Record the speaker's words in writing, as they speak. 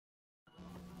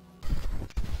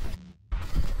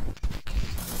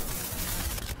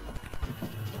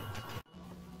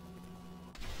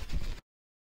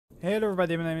Hey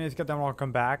everybody, my name is Kat and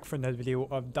welcome back for another video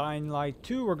of Dying Light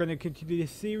 2. We're going to continue this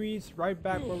series right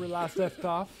back where we last left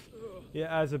off.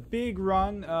 Yeah, as a big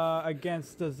run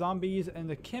against the zombies in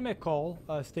the chemical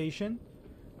station.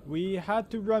 We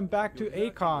had to run back to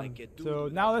Akon.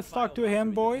 So now let's talk to him,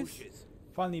 boys.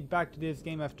 Finally back to this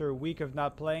game after a week of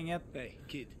not playing it. Hey,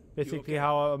 kid. Basically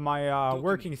how my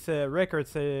recording sessions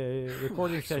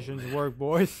work,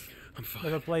 boys. I'm fine.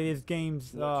 Never play these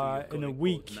games in a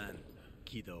week. Man,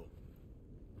 kiddo.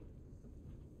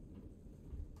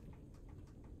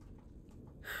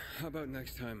 How about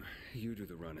next time you do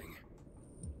the running?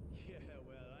 Yeah,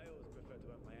 well, I always prefer to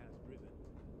have my ass driven.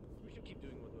 We should keep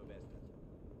doing what we're best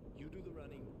at. You do the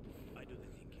running, I do the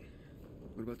thinking.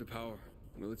 What about the power?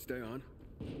 Will it stay on?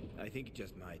 I think it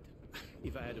just might.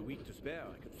 If I had a week to spare,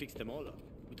 I could fix them all up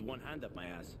with one hand up my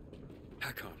ass.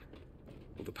 Hakon,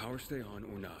 will the power stay on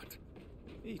or not?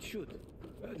 It should.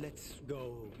 Let's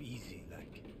go easy,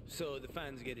 like. So the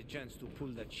fans get a chance to pull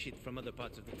that shit from other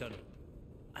parts of the tunnel.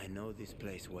 I know this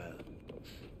place well.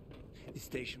 The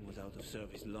station was out of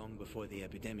service long before the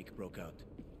epidemic broke out.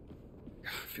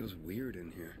 Feels weird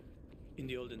in here. In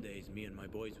the olden days, me and my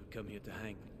boys would come here to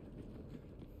hang.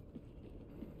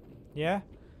 Yeah?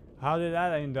 How did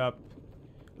that end up?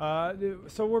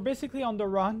 So we're basically on the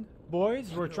run,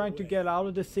 boys. We're trying to get out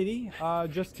of the city,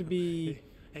 just to be,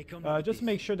 just to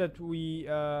make sure that we,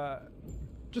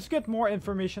 just get more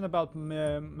information about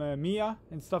Mia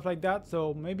and stuff like that.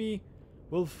 So maybe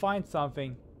we'll find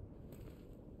something.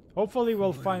 Hopefully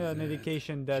we'll find an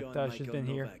indication that she's been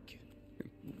here.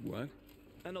 What?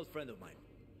 An old friend of mine.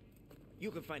 You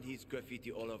can find his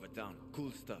graffiti all over town.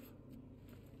 Cool stuff.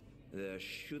 There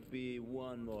should be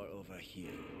one more over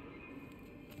here.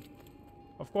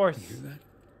 Of course. You hear that?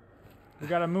 We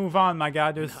gotta move on, my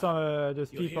guy. There's there's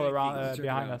people around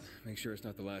behind us. Make sure it's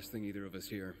not the last thing either of us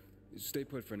hear. Stay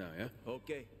put for now, yeah?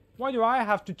 Okay. Why do I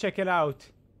have to check it out?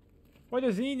 What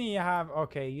does he need to have?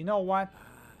 Okay, you know what?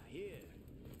 Here.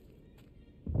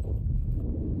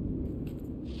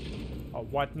 Oh,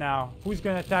 what now? Who's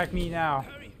gonna attack me now?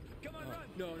 Hurry! Come on, run!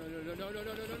 No,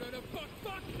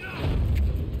 fuck, no!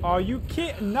 Are you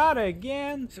kidding? Not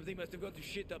again! Something must have gone to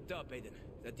shit up top, Aiden.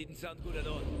 That didn't sound good at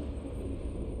all.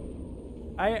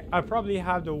 I probably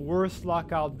have the worst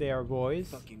luck out there, boys.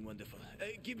 Fucking wonderful.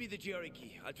 Give me the GRE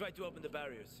key. I'll try to open the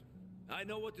barriers. I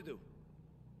know what to do.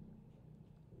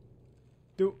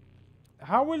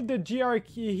 How will the GR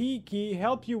key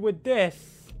help you with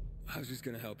this? I was just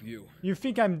gonna help you. You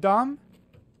think I'm dumb?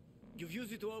 You've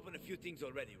used it to open a few things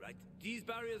already, right? These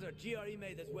barriers are GRE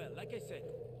made as well, like I said.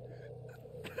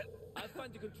 I'll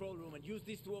find the control room and use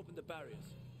this to open the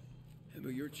barriers.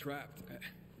 But you're trapped.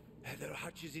 There are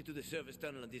hatches into the service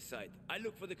tunnel on this side. I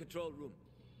look for the control room.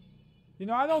 You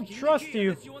know, I don't Give me trust the key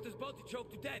you. unless you want us both to choke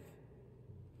to death.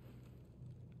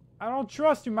 I don't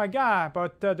trust you, my guy,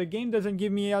 but the game doesn't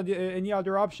give me any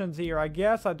other options here. I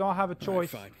guess I don't have a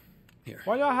choice. Right, fine. Here.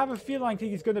 Why do I have a feeling like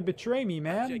he's gonna betray me,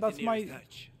 man? Check That's the my... nearest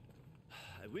hatch.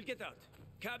 I will get out.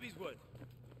 Cabby's word.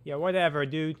 Yeah, whatever,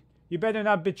 dude. You better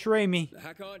not betray me.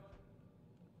 Hakon?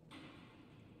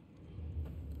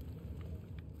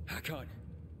 Hakon?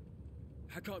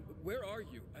 Hakon, where are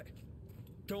you?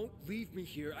 Don't leave me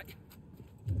here.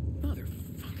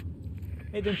 Motherfucker.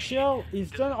 Hey, then chill. He's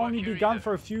done only be gone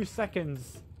for a few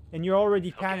seconds, and you're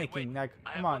already panicking. Like,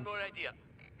 come on. One more idea.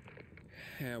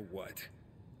 Yeah, what?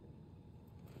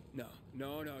 No,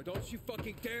 don't you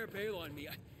fucking dare bail on me.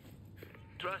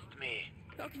 Trust me.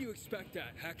 How can you expect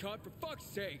that, Hakon? For fuck's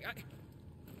sake.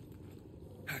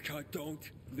 Hakon, don't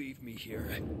leave me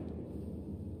here.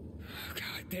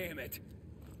 God damn it.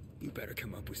 You better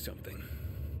come up with something.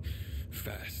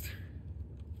 Fast.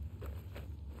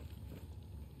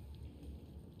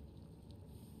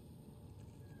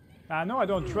 I know I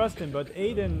don't trust him, but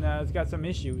Aiden has got some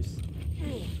issues.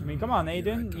 I mean, come on,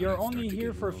 Aiden. You're only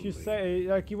here for a few seconds.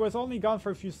 Like, he was only gone for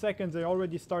a few seconds and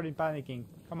already started panicking.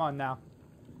 Come on now.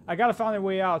 I gotta find a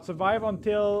way out. Survive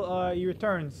until he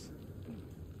returns.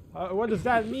 What does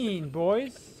that mean,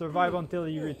 boys? Survive until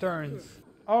he returns.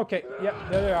 Okay, yep,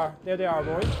 there they are. There they are,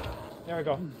 boys. There we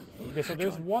go. Okay, so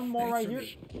there's one more right here.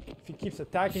 If he keeps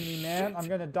attacking me, man, I'm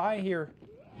gonna die here.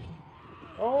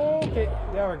 Okay,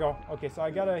 there we go. Okay, so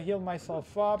I gotta heal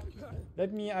myself up.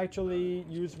 Let me actually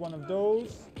use one of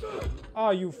those. Oh,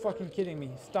 you fucking kidding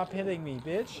me. Stop hitting me,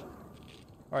 bitch.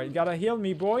 Alright, gotta heal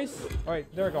me, boys.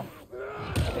 Alright, there we go.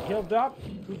 Okay, healed up.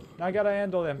 Now I gotta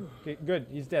handle him. Okay, good.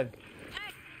 He's dead.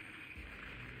 Hey,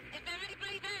 is there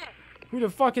anybody there? Who the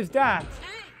fuck is that? Hey,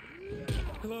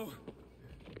 Hello? is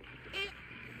there?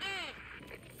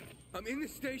 I'm in the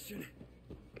station.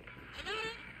 Hello?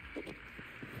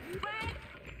 Where?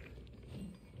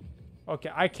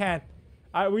 Okay, I can't.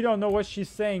 We don't know what she's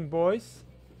saying, boys.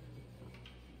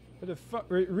 What the fuck?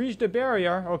 Reach the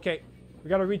barrier. Okay, we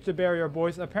gotta reach the barrier,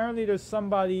 boys. Apparently, there's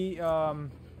somebody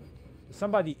else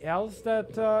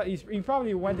that he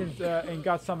probably went and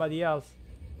got somebody else.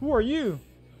 Who are you?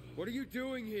 What are you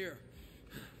doing here?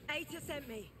 Ada sent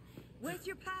me. Where's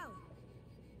your pal?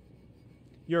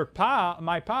 Your pal?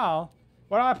 My pal?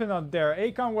 What happened out there?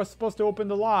 Akon was supposed to open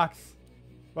the locks.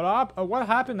 What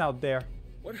happened out there?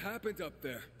 What happened up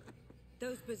there?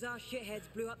 Those bizarre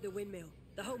shitheads blew up the windmill.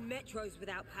 The whole metro's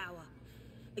without power.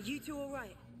 Are you two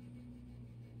alright?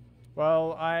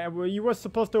 Well, you was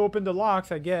supposed to open the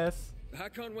locks, I guess.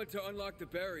 Hakon went to unlock the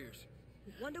barriers.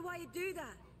 Wonder why you do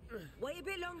that. Wait a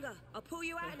bit longer. I'll pull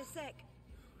you out in a sec.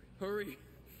 Hurry.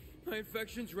 My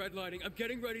infection's redlining. I'm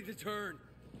getting ready to turn.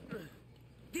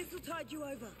 This'll tide you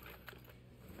over.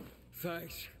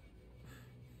 Thanks.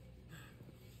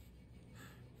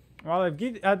 Well,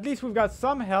 at least we've got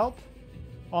some help.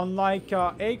 Unlike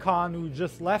Akon, who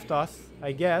just left us,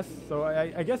 I guess. So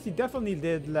I guess he definitely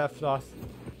did left us.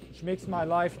 Which makes my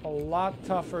life a lot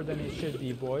tougher than it should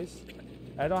be, boys.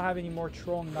 I don't have any more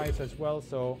throwing knives as well,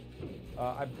 so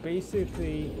I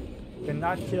basically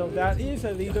cannot kill that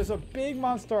easily. There's a big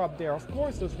monster up there. Of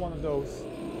course there's one of those.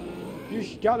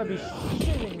 You gotta be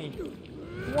shitting me.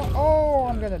 What? Oh,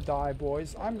 I'm gonna die,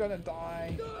 boys. I'm gonna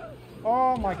die.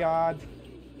 Oh my god.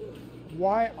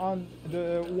 Why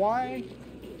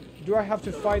do I have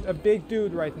to fight a big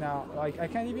dude right now? Like, I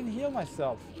can't even heal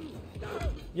myself.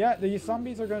 Yeah, the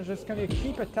zombies are just gonna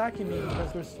keep attacking me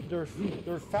because they're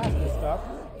fast and stuff.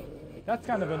 That's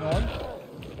kind of annoying.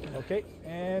 Okay,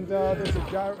 and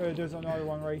there's another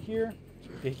one right here.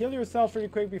 You heal yourself really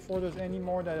quick before there's any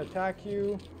more that attack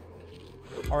you.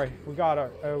 All right, we got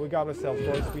ourselves,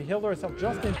 boys. We healed ourselves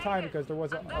just in time because there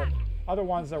was other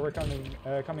ones that were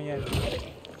coming in.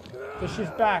 So she's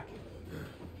back.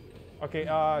 Okay,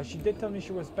 she did tell me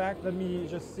she was back. Let me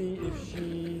just see if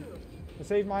she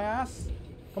saved my ass.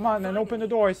 Come on, and open the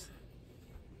doors.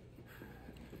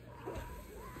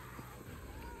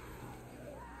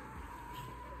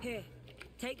 Here,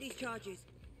 take these charges.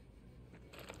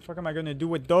 What the fuck am I gonna do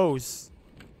with those?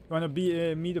 You wanna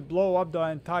me to blow up the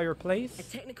entire A place?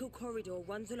 technical corridor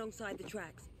runs alongside the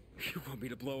tracks. You want me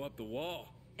to blow up the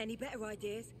wall? Any better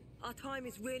ideas? Our time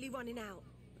is really running out.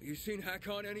 You seen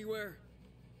Hakon anywhere?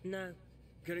 No,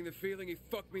 Getting the feeling he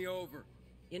fucked me over.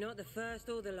 you're not the first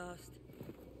or the last.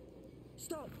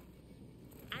 Stop.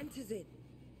 Anta's in.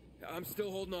 I'm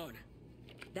still holding on.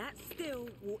 That still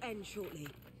will end shortly.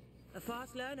 A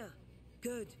fast learner.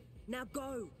 Good. Now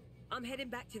go. I'm heading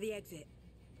back to the exit.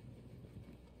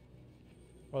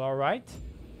 Well, all right.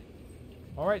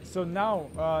 All right. So now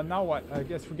what? I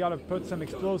guess we gotta put some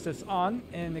explosives on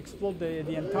and explode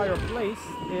the entire place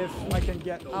if I can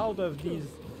get out of these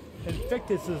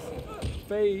Invictus's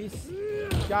face.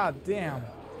 God damn.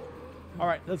 All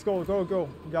right, let's go.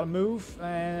 We gotta move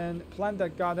and plant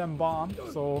that goddamn bomb.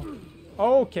 So,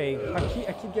 okay,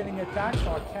 I keep getting attacked,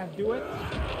 so I can't do it.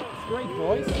 It's great,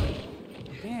 boys.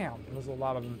 Damn, there's a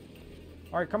lot of them.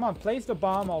 All right, come on, place the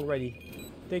bomb already.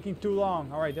 Taking too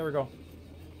long. All right, there we go.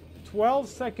 12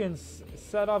 seconds.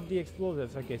 Set off the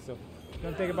explosives. Okay, so it's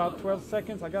gonna take about 12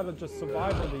 seconds. I gotta just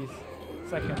survive all these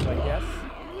seconds, I guess.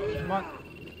 Come on.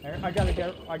 I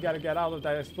gotta get out of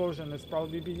that explosion. It's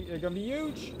probably gonna be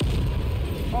huge.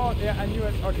 Oh yeah, I knew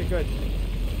it. Okay, good.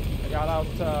 I got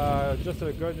out just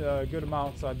a good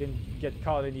amount, so I didn't get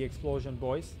caught in the explosion,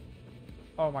 boys.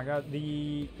 Oh my god,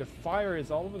 the fire is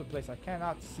all over the place. I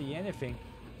cannot see anything.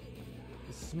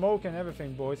 The smoke and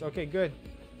everything, boys. Okay, good.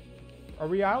 Are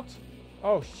we out?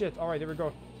 Oh shit! All right, there we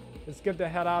go. Let's get the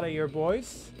hell out of here,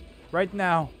 boys. Right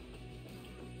now.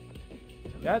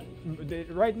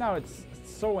 Right now it's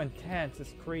so intense.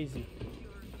 It's crazy.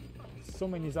 So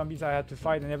many zombies I had to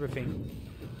fight and everything.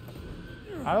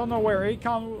 I don't know where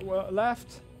Akon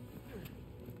left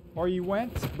or he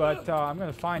went, but I'm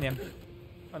gonna find him.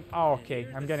 Oh, okay,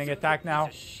 I'm getting attacked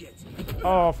now.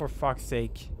 Oh, for fuck's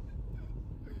sake!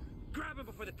 Grab him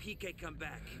before the PK come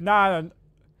back. Nah,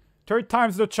 third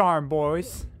time's the charm,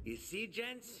 boys. You see,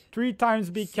 gents? 3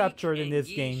 times be Seek captured in and this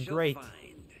ye game. shall Great. find.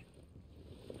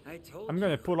 I told I'm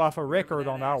gonna you, pull off a whoever record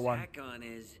on that ass one. Hakon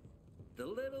is, the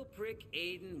little prick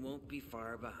Aiden won't be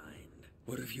far behind.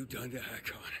 What have you done to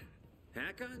Hakon?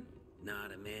 Hakon?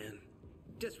 Not a man.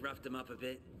 Just roughed him up a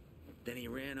bit. Then he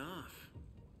ran off.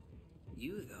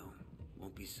 You, though,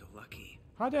 won't be so lucky.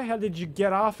 How the hell did you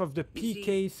get off of the You see,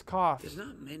 PK's cough? There's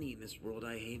not many in this world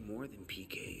I hate more than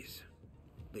PKs.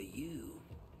 But you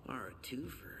are a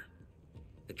twofer.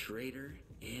 A traitor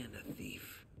and a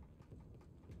thief.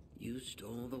 You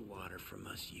stole the water from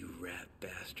us, you rat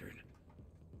bastard.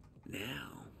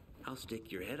 Now, I'll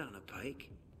stick your head on a pike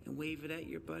and wave it at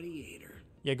your buddy Ader.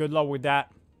 Yeah, good luck with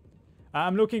that.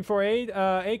 I'm looking for aid.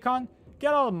 Akon,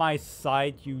 get out of my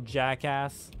sight, you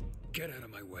jackass. Get out of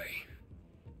my way.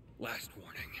 Last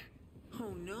warning.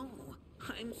 Oh no,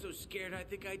 I'm so scared I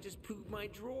think I just pooped my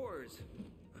drawers.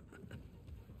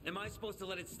 Am I supposed to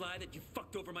let it slide that you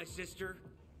fucked over my sister?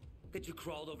 That you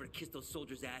crawled over to kiss those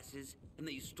soldiers' asses? And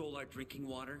that you stole our drinking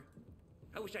water?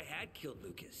 I wish I had killed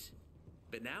Lucas.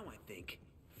 But now I think,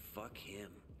 fuck him.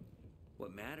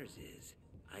 What matters is,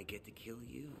 I get to kill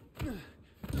you.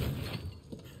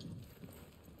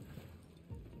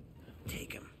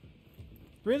 Take him.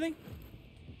 Really?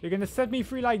 You're gonna set me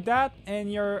free like that,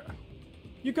 and you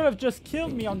could have just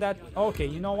killed me on that. Okay,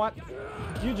 you know what?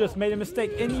 You just made a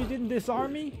mistake, and you didn't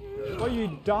disarm me? Are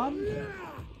you dumb?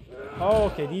 Oh,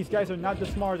 okay, these guys are not the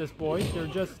smartest boys. They're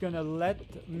just gonna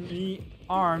let me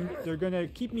armed. They're gonna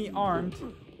keep me armed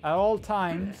at all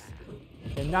times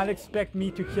and not expect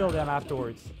me to kill them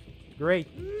afterwards. Great.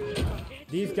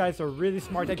 These guys are really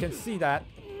smart. I can see that.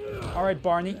 Alright,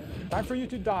 Barney. Time for you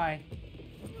to die.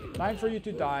 Time for you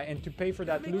to die and to pay for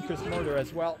that Lucas murder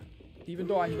as well. Even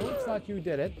though I know it's not you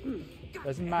did it.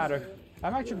 Doesn't matter.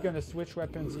 I'm actually going to switch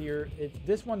weapons here.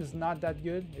 This one is not that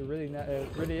good. It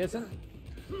really isn't.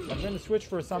 I'm going to switch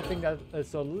for something that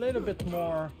is a little bit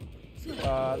more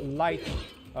light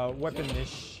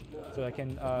weapon-ish. So I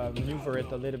can maneuver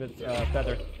it a little bit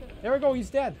better. There we go, he's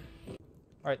dead.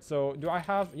 Alright, so do I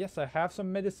have... Yes, I have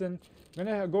some medicine. I'm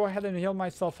gonna go ahead and heal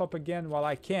myself up again while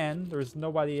I can. There's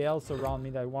nobody else around me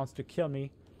that wants to kill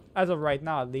me. As of right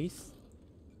now, at least.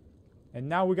 And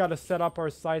now we gotta set up our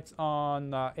sights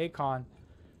on Akon.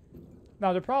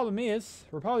 Now, the problem is,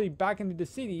 we're probably back into the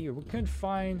city. We couldn't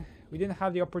find... We didn't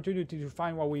have the opportunity to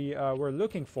find what we were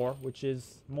looking for, which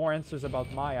is more answers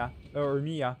about Maya, or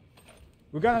Mia.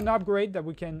 We got an upgrade that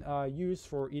we can use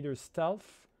for either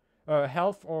stealth,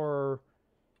 health, or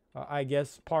I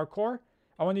guess parkour.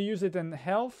 I want to use it in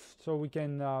health so we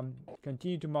can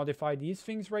continue to modify these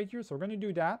things right here. So we're going to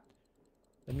do that.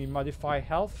 Let me modify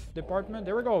health department.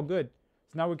 There we go. Good.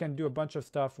 So now we can do a bunch of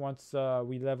stuff once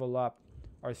we level up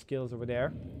our skills over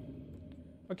there.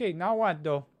 Okay, now what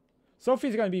though?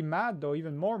 Sophie's going to be mad though,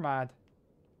 even more mad.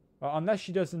 Unless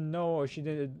she doesn't know, or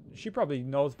she probably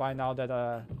knows by now that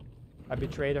I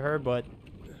betrayed her, but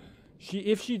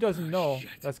if she doesn't know, shit.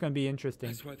 That's going to be interesting.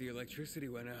 That's why the electricity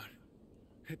went out.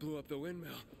 It blew up the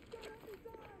windmill.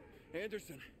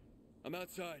 Anderson, I'm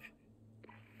outside.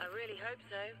 I really hope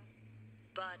so.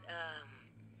 But,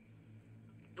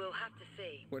 we'll have to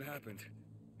see. What happened?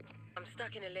 I'm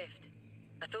stuck in a lift.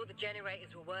 I thought the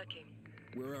generators were working.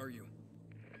 Where are you?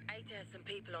 Ada has some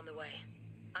people on the way.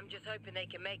 I'm just hoping they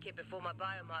can make it before my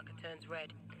biomarker turns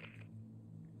red.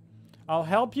 I'll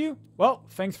help you? Well,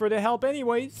 thanks for the help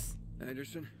anyways.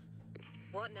 Anderson?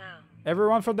 What now?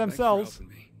 Everyone for Thanks themselves. for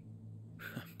helping me.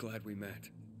 I'm glad we met.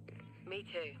 Me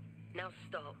too. Now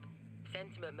stop.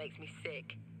 Sentiment makes me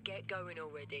sick. Get going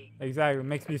already. Exactly, it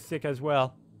makes me sick as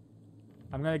well.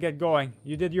 I'm gonna get going.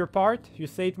 You did your part. You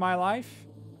saved my life.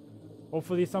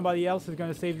 Hopefully somebody else is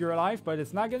gonna save your life, but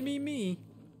it's not gonna be me.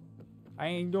 I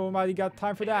ain't nobody got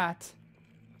time for that.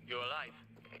 You're alive.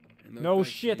 No thanks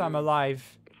to shit, you. I'm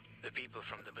alive. The people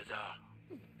from the bazaar.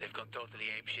 They've gone totally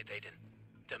apeshit, Aiden.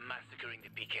 They're massacring the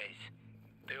PKs.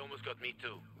 They almost got me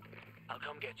too. I'll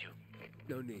come get you.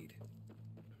 No need.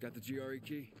 Got the GRE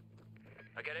key?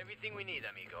 I got everything we need,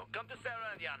 amigo. Come to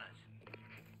Sarah and Yana's.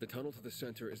 The tunnel to the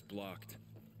center is blocked.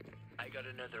 I got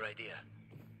another idea.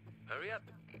 Hurry up.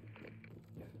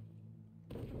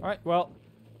 Alright, well,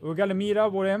 we gotta meet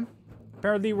up with him.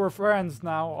 Apparently we're friends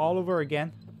now, all over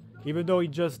again. Even though he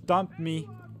just dumped me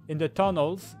in the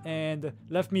tunnels and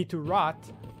left me to rot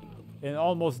and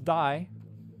almost die.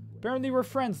 Apparently we're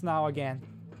friends now again.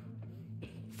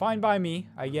 Fine by me,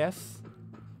 I guess.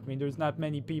 I mean, there's not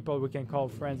many people we can call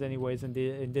friends anyways in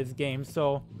this game,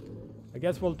 so I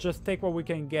guess we'll just take what we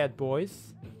can get,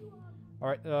 boys.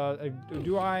 Alright,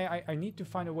 I need to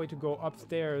find a way to go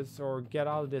upstairs or get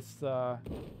out of this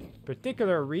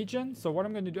particular region. So what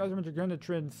I'm going to do is I'm going to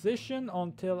transition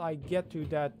until I get to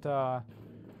that,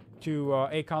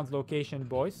 Akon's location,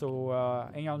 boys. So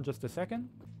hang on just a second.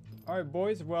 Alright,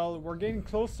 boys, well, we're getting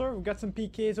closer. We've got some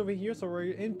PKs over here, so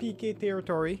we're in PK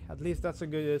territory. At least that's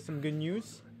some good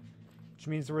news, which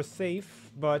means we're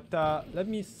safe. But let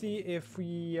me see if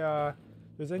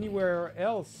there's anywhere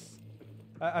else.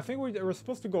 I think we're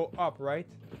supposed to go up, right?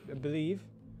 I believe.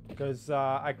 Because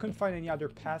I couldn't find any other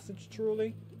passage,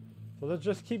 truly. So let's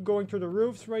just keep going through the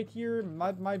roofs right here.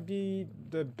 Might be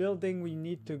the building we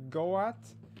need to go at.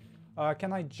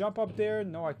 Can I jump up there?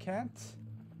 No, I can't.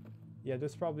 Yeah,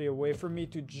 there's probably a way for me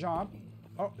to jump.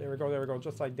 Oh, there we go,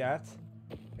 just like that.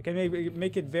 I can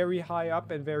make it very high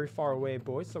up and very far away,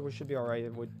 boys, so we should be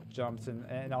alright with jumps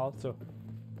and all. So,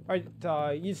 alright,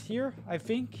 he's here, I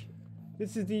think.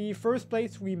 This is the first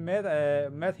place we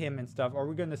met him and stuff. Are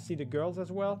we gonna see the girls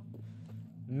as well?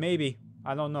 Maybe.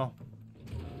 I don't know.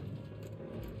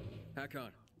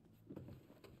 Hakon.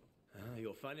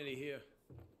 You're finally here.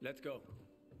 Let's go.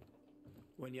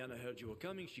 When Yana heard you were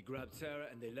coming, she grabbed Sarah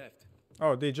and they left.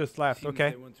 Oh, they just left. Seems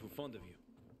Okay. They weren't too fond of you.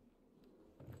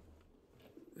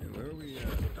 And where are we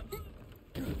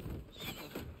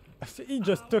He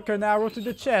just took an arrow to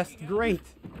the chest. Great.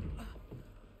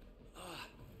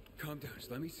 Calm down.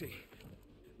 Just let me see.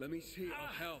 Let me see. I'll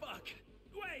help. Fuck!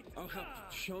 Wait! I'll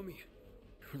help. Show me.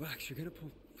 Relax. You're gonna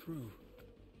pull through.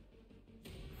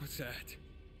 What's that?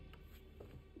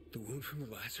 The wound from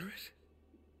the Lazarus?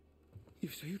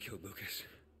 So you killed Lucas.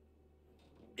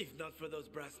 If not for those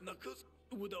brass knuckles,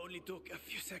 it would only took a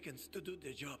few seconds to do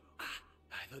the job.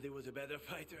 I thought he was a better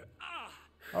fighter.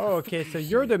 Oh, okay, so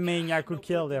you're the maniac who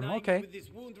killed him. Okay. With this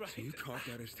wound, right? So you carved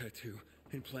out his tattoo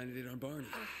and planted it on Barney.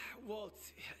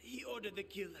 Waltz, he ordered the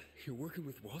kill. You're working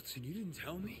with Waltz and you didn't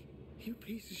tell me? You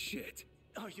piece of shit.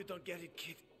 Oh, you don't get it,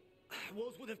 kid.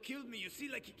 Waltz would have killed me, you see,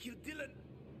 like he killed Dylan.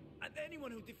 And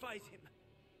anyone who defies him.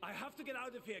 I have to get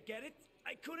out of here, get it?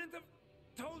 I couldn't have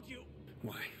told you.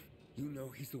 Why? You know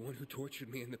he's the one who tortured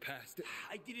me in the past.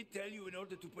 I didn't tell you in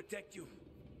order to protect you.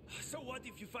 So what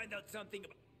if you find out something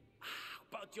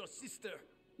about your sister?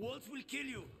 Waltz will kill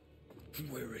you.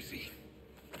 Where is he?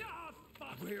 Ah,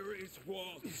 fuck! Where is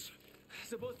Waltz?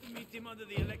 Supposed to meet him under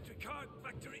the electric car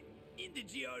factory in the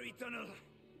GRE tunnel.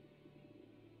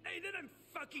 Hey, then I'm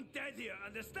fucking dead here,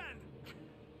 understand?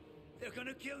 They're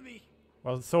gonna kill me.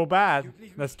 Well, it's so bad.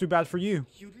 That's too bad for you.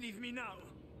 You'd leave me now.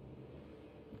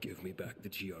 Give me back the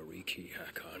GRE key,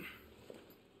 Hakon.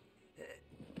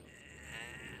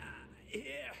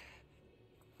 Here.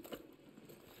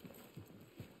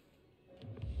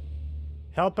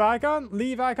 Help Icon?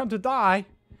 Leave Icon to die?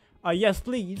 Yes,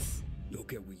 please. You'll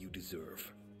get what you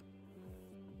deserve.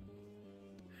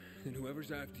 And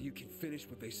whoever's after you can finish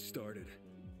what they started.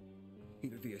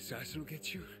 Either the assassin will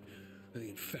get you, or the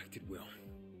infected will.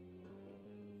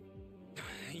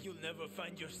 You'll never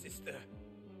find your sister.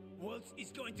 Waltz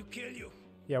is going to kill you.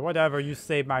 Yeah, whatever you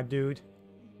say, my dude.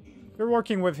 You're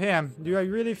working with him. Do I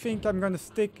really think I'm gonna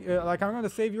stick, like I'm gonna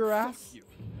save your ass? You.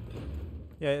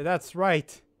 Yeah, that's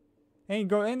right.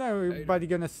 Ain't everybody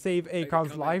gonna save Akon's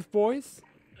come in. life, boys?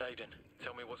 Aiden,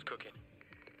 tell me what's cooking.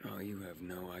 Oh, you have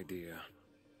no idea.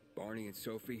 Barney and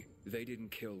Sophie, they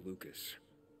didn't kill Lucas.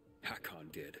 Hakon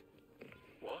did.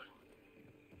 What?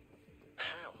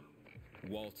 How?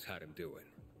 Waltz had him do it.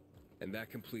 And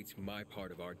that completes my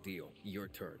part of our deal. Your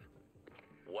turn.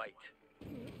 Wait.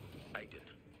 Aiden,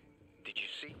 did you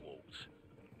see Waltz?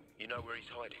 You know where he's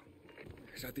hiding?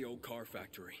 He's at the old car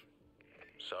factory.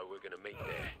 So we're gonna meet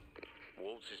there.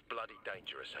 Waltz is bloody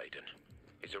dangerous, Aiden.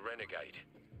 He's a renegade.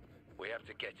 We have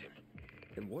to get him.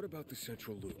 And what about the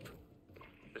central loop?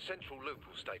 The central loop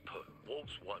will stay put.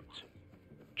 Waltz won't.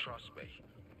 Trust me.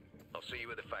 I'll see you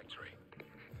at the factory.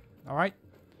 Alright.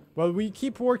 Well, we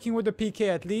keep working with the PK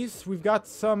at least. We've got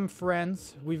some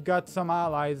friends. We've got some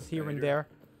allies here and there.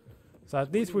 So at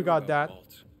least we got that.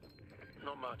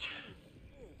 Not much.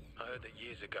 I heard that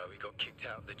years ago he got kicked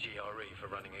out of the GRE for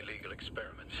running illegal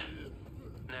experiments.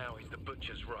 Now he's the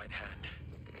butcher's right hand.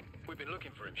 We've been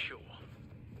looking for him, sure.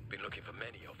 Been looking for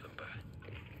many of them, but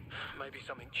maybe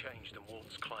something changed and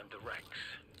Waltz climbed the ranks.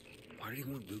 Why did he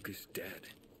want Lucas dead?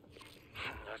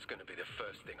 That's going to be the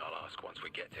first thing I'll ask once we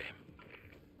get to him.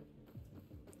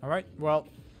 Alright, well,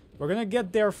 we're gonna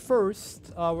get there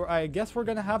first. I guess we're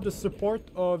gonna have the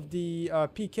support of the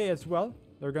PK as well.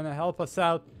 They're gonna help us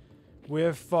out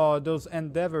with those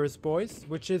endeavors, boys,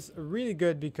 which is really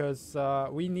good because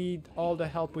we need all the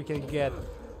help we can get,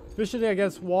 especially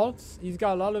against Waltz. He's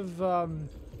got a lot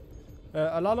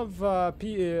of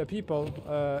people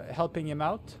helping him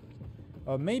out.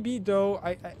 Maybe though,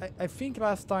 I think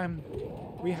last time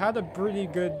we had a pretty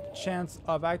good chance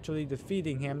of actually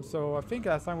defeating him, so I think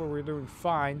last time we were doing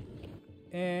fine.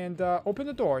 And open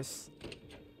the doors.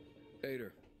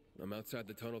 Ader, I'm outside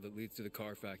the tunnel that leads to the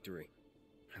car factory.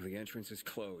 The entrance is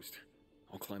closed.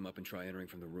 I'll climb up and try entering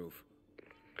from the roof.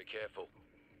 Be careful.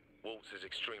 Waltz is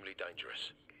extremely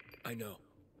dangerous. I know.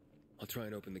 I'll try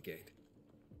and open the gate.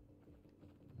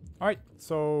 Alright,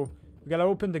 so we gotta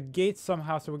open the gate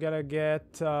somehow, so we gotta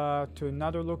get to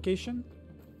another location.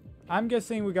 I'm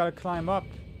guessing we gotta climb up.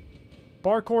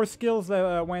 Parkour skills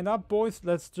went up, boys.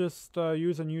 Let's just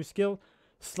use a new skill.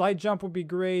 Slide jump would be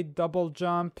great. Double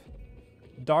jump.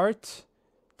 Dart.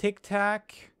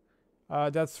 Tic-tac.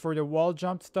 That's for the wall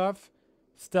jump stuff.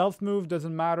 Stealth move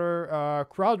doesn't matter.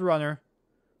 Crowd runner.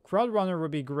 Crowd runner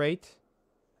would be great.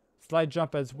 Slide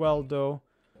jump as well, though.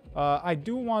 I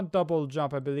do want double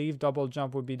jump, I believe. Double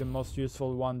jump would be the most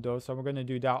useful one, though. So we're going to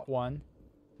do that one.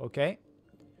 Okay.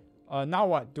 Now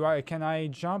what? Can I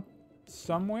jump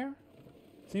somewhere?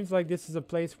 Seems like this is a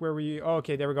place where we... Oh,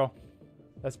 okay, there we go.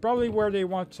 That's probably where they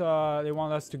want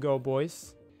us to go,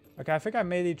 boys. Okay, I think I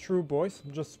made it through, boys.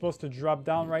 I'm just supposed to drop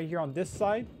down right here on this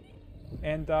side.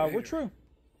 And we're through.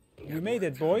 We made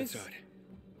it, boys.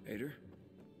 Hader,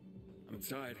 I'm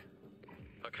inside.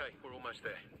 Okay, we're almost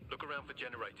there. Look around for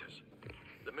generators.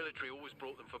 The military always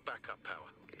brought them for backup power.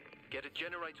 Get a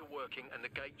generator working and the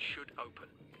gate should open.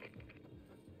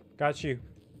 Got you.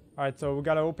 Alright, so we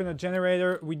gotta open a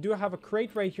generator. We do have a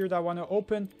crate right here that I want to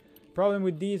open. Problem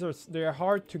with these are they're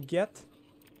hard to get.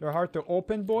 They're hard to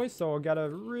open, boys. So I gotta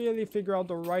really figure out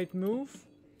the right move.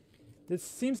 This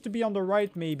seems to be on the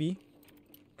right, maybe.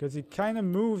 Because it kind of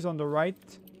moves on the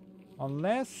right.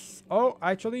 Unless... Oh,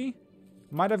 actually...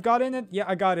 Might have gotten it. Yeah,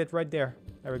 I got it right there.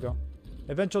 There we go.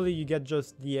 Eventually, you get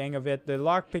just the hang of it. The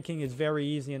lock picking is very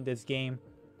easy in this game.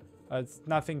 It's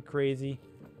nothing crazy.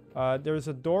 There's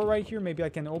a door right here. Maybe I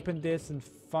can open this and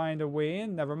find a way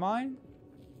in. Never mind.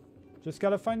 Just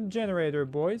gotta find a generator,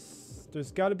 boys.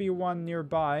 There's gotta be one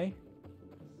nearby.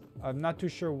 I'm not too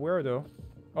sure where, though.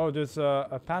 Oh, there's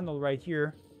a panel right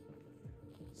here.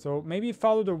 So maybe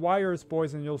follow the wires,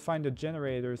 boys, and you'll find a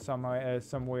generator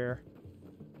somewhere.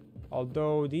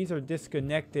 Although these are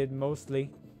disconnected mostly.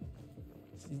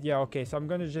 Yeah, okay, so I'm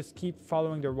gonna just keep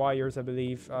following the wires, I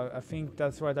believe. I think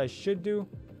that's what I should do.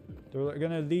 They're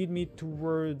gonna lead me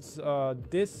towards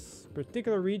this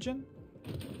particular region.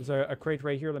 There's a crate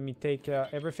right here. Let me take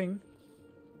everything.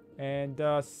 And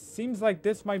seems like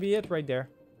this might be it right there.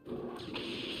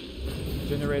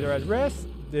 Generator at rest.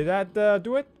 Did that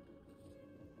do it?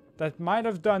 That might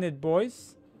have done it,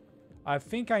 boys. I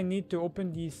think I need to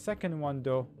open the second one,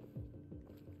 though.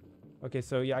 Okay,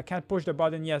 so yeah, I can't push the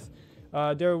button. Yes,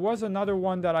 there was another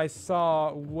one that I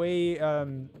saw way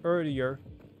earlier.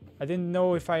 I didn't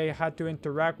know if I had to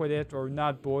interact with it or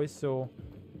not, boys. So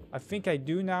I think I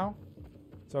do now.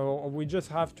 So we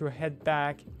just have to head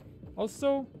back.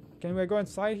 Also, can we go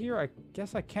inside here? I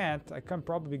guess I can't. I can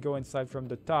probably go inside from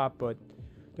the top, but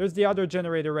there's the other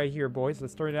generator right here, boys.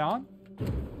 Let's turn it on.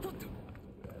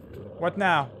 What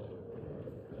now?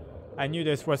 I knew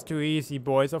this was too easy,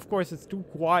 boys. Of course, it's too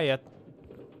quiet.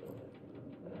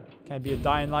 Can't be a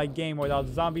Dying Light game without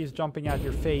zombies jumping at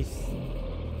your face.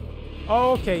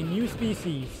 Okay, new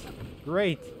species.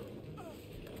 Great.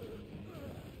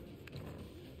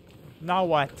 Now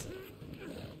what?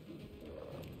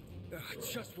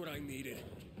 Just what I needed.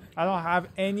 I don't have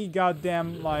any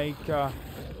goddamn, like, I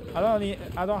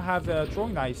don't have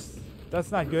throwing knives.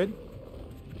 That's not good.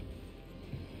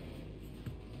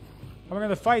 How am I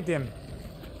gonna fight him?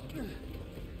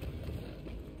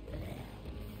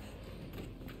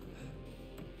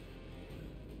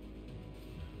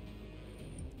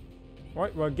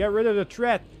 Alright, well, get rid of the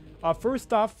threat.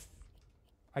 First off,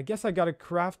 I guess I gotta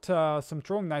craft some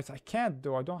throwing knives. I can't,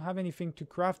 though. I don't have anything to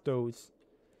craft those.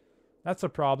 That's a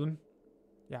problem.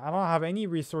 Yeah, I don't have any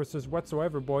resources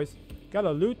whatsoever, boys.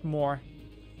 Gotta loot more.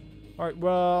 Alright,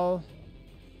 well...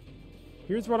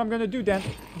 Here's what I'm gonna do then.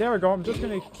 There we go. I'm just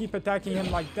gonna keep attacking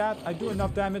him like that. I do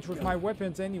enough damage with my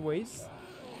weapons anyways.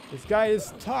 This guy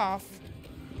is tough.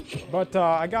 But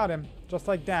I got him. Just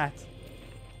like that.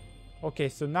 Okay,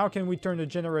 so now can we turn the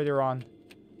generator on?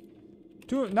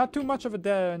 Not too much of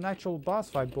an actual boss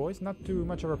fight, boys. Not too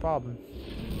much of a problem.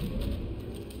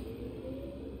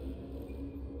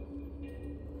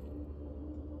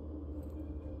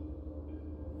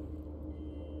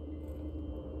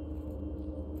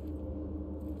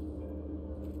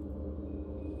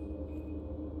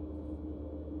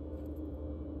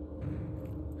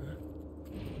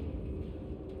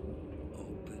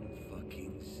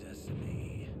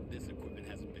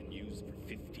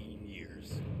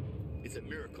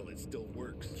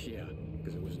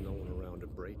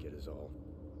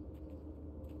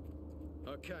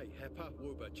 Okay, Hepper,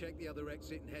 Woober, check the other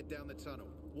exit and head down the tunnel.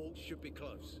 Waltz should be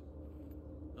close.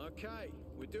 Okay,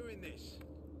 we're doing this.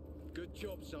 Good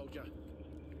job, soldier.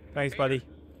 Thanks, buddy.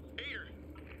 Peter!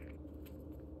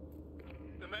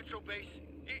 The Metro base,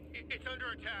 it's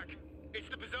under attack. It's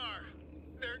the Bazaar.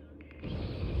 They're...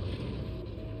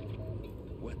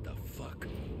 What the fuck?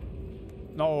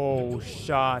 No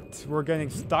shot. We're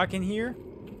getting stuck in here?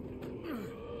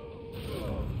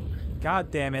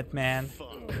 God damn it, man. Fuck.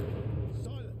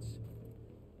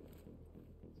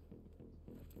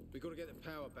 Gotta get the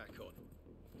power back on.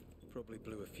 Probably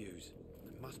blew a fuse.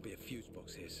 There must be a fuse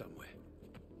box here somewhere.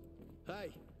 Hey,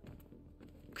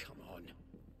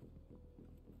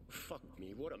 Fuck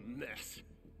me, what a mess.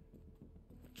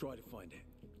 Try to find it.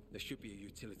 There should be a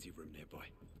utility room nearby.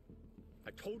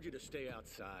 I told you to stay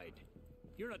outside.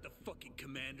 You're not the fucking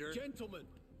commander. Gentlemen,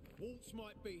 Waltz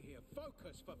might be here.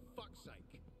 Focus, for fuck's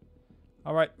sake.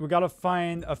 Alright, we gotta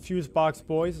find a fuse box,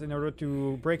 boys, in order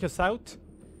to break us out.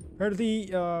 Heard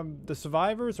the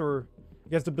survivors, or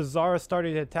I guess the Bazaar,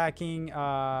 started attacking.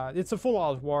 It's a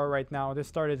full-out war right now. They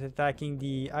started attacking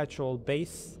the actual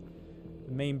base,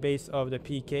 the main base of the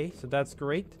PK, so that's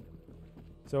great.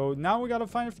 So now we gotta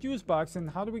find a fuse box,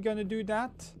 and how are we gonna do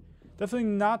that? Definitely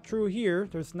not through here.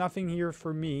 There's nothing here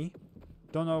for me.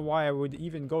 Don't know why I would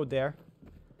even go there.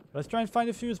 Let's try and find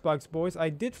a fuse box, boys. I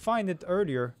did find it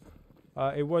earlier.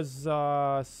 It was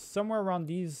somewhere around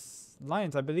these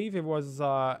lines. I believe it was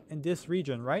in this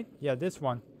region, right? Yeah, this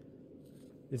one.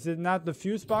 Is it not the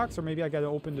fuse box? Or maybe I gotta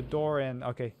open the door and...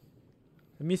 Okay.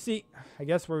 Let me see. I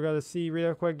guess we're gonna see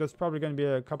real quick. There's probably gonna be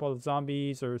a couple of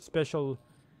zombies or special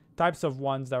types of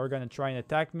ones that are gonna try and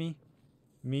attack me.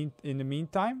 In the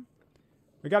meantime,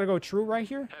 we gotta go through right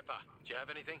here. Peppa, do you have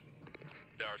anything?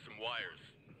 There are some wires,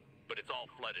 but it's all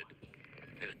flooded.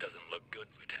 This doesn't look good,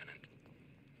 Lieutenant.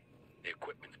 The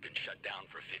equipment's been shut down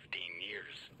for 15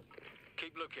 years.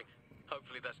 Keep looking.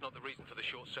 Hopefully that's not the reason for the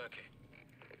short circuit.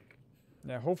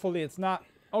 Yeah, hopefully it's not.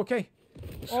 Okay.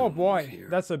 Oh boy,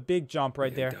 that's a big jump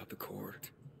right there. Out the cord.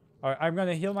 Alright, I'm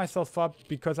gonna heal myself up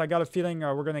because I got a feeling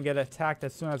we're gonna get attacked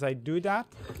as soon as I do that.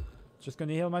 Just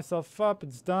gonna heal myself up.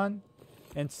 It's done.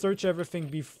 And search everything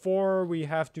before we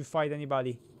have to fight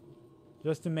anybody.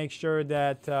 Just to make sure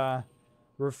that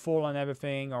we're full on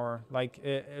everything. Or like,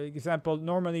 example,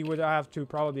 normally would I have to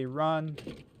probably run.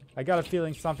 I got a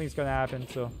feeling something's gonna happen,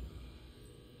 so.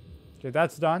 Okay,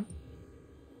 that's done.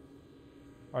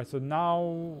 Alright, so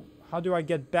now, how do I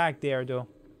get back there though?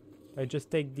 I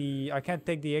just take the, I can't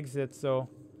take the exit, so.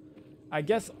 I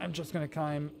guess I'm just gonna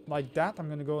climb like that. I'm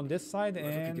gonna go on this side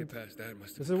and... Get past that,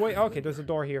 There's a way, okay, there's a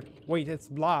door here. Wait, it's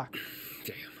blocked.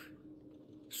 Damn.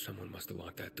 Someone must have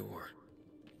locked that door.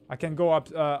 I can go up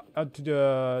to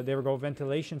the, there we go,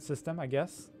 ventilation system, I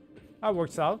guess. That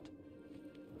works out.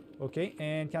 Okay,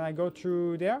 and can I go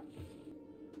through there?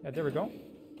 Yeah, there we go.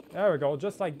 There we go,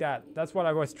 just like that. That's what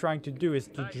I was trying to do, is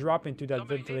to drop into that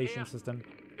ventilation system.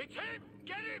 It's him!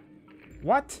 Get him!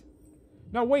 What?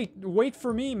 No, wait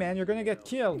for me, man. You're gonna get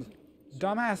killed.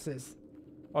 Dumbasses.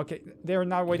 Okay, they're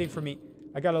not waiting for me.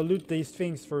 I gotta loot these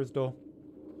things first, though.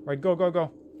 Right, go, go,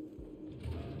 go.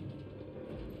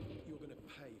 You're gonna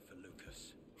pay for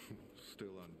Lucas.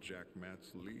 Still on Jack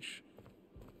Matt's leash?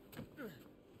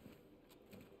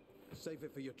 Save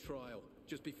it for your trial,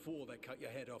 just before they cut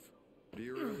your head off. Do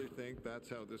you really think that's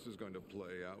how this is going to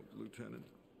play out, Lieutenant?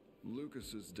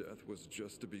 Lucas's death was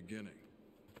just a beginning.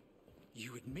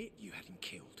 You admit you had him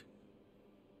killed.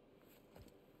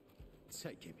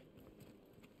 Take him.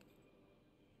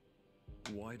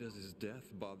 Why does his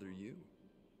death bother you?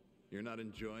 You're not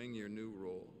enjoying your new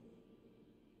role?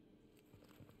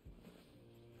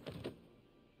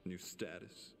 New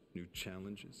status, new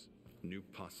challenges, new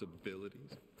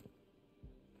possibilities.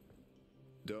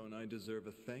 Don't I deserve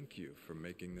a thank you for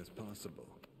making this possible?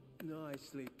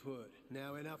 Nicely put.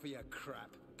 Now enough of your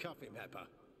crap. Cuff him, Pepper.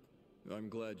 I'm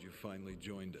glad you finally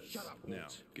joined us. Shut up, now,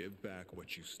 Waltz. give back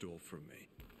what you stole from me.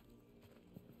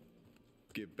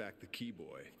 Give back the key,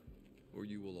 boy, or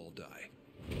you will all die.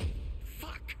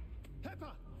 Fuck!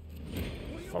 Pepper!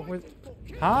 Fuck with...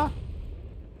 Huh?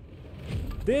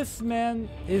 This man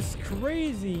is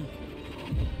crazy.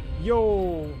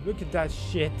 Yo, look at that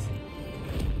shit.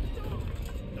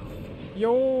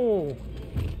 Yo.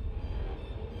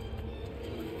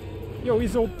 Yo,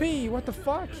 he's OP. What the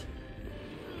fuck?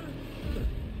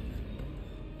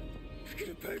 You're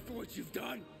gonna pay for what you've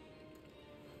done.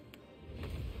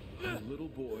 A little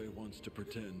boy wants to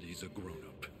pretend he's a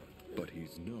grown-up, but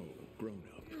he's no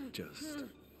grown-up, just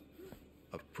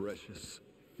a precious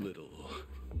little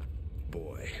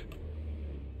boy.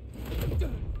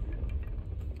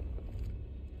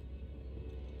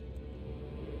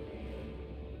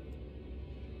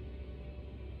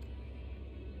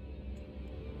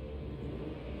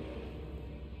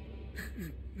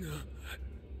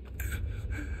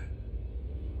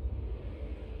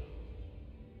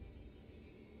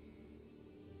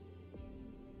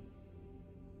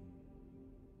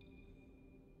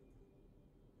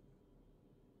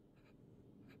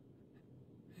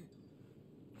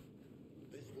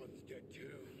 This one's dead too.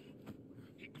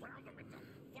 He ground him into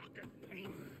fucking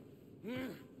pain.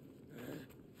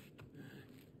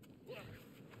 Look.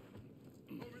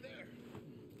 Over there.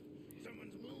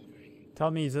 Someone's moving.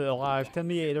 Tell me he's alive. Tell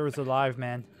me Ader's alive,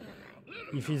 man.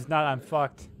 If he's not, I'm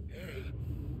fucked.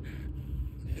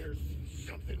 There's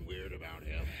something weird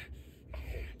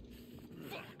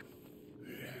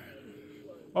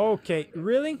Okay,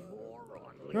 really?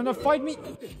 You wanna fight me?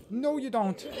 No, you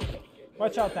don't.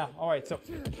 Watch out now. Alright, so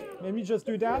let me just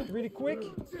do that really quick.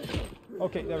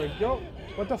 Okay, there we go.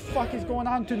 What the fuck is going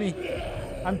on to me?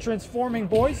 I'm transforming,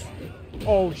 boys.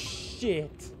 Oh,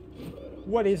 shit.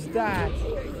 What is that?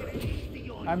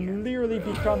 I'm literally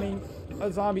becoming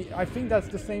a zombie. I think that's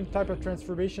the same type of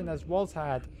transformation as Waltz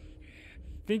had.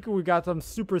 I think we got some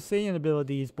Super Saiyan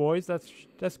abilities, boys.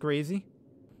 That's crazy.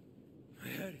 I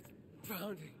had it.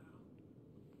 Found it.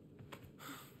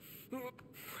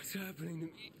 What's happening to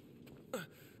me?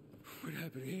 What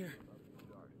happened here?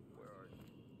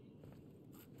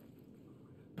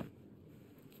 I'm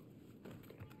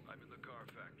in the car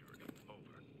factory.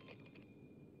 Over.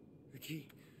 The key.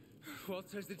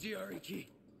 Waltz has the GRE key.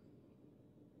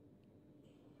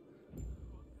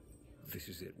 This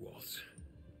is it, Waltz.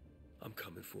 I'm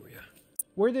coming for you.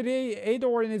 Where did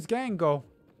Ador and his gang go?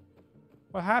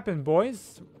 What happened,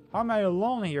 boys? How am I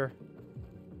alone here?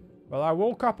 Well, I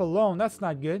woke up alone. That's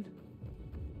not good.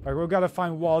 Alright, we gotta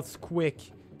find Waltz quick.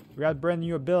 We got a brand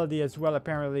new ability as well,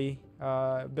 apparently.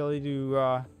 Ability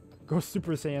to go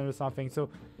Super Saiyan or something. So,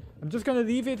 I'm just gonna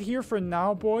leave it here for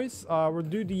now, boys. We'll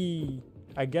do the,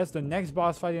 I guess, the next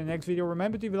boss fight in the next video.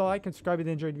 Remember to leave a like and subscribe if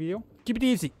you enjoyed the video. Keep it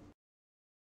easy.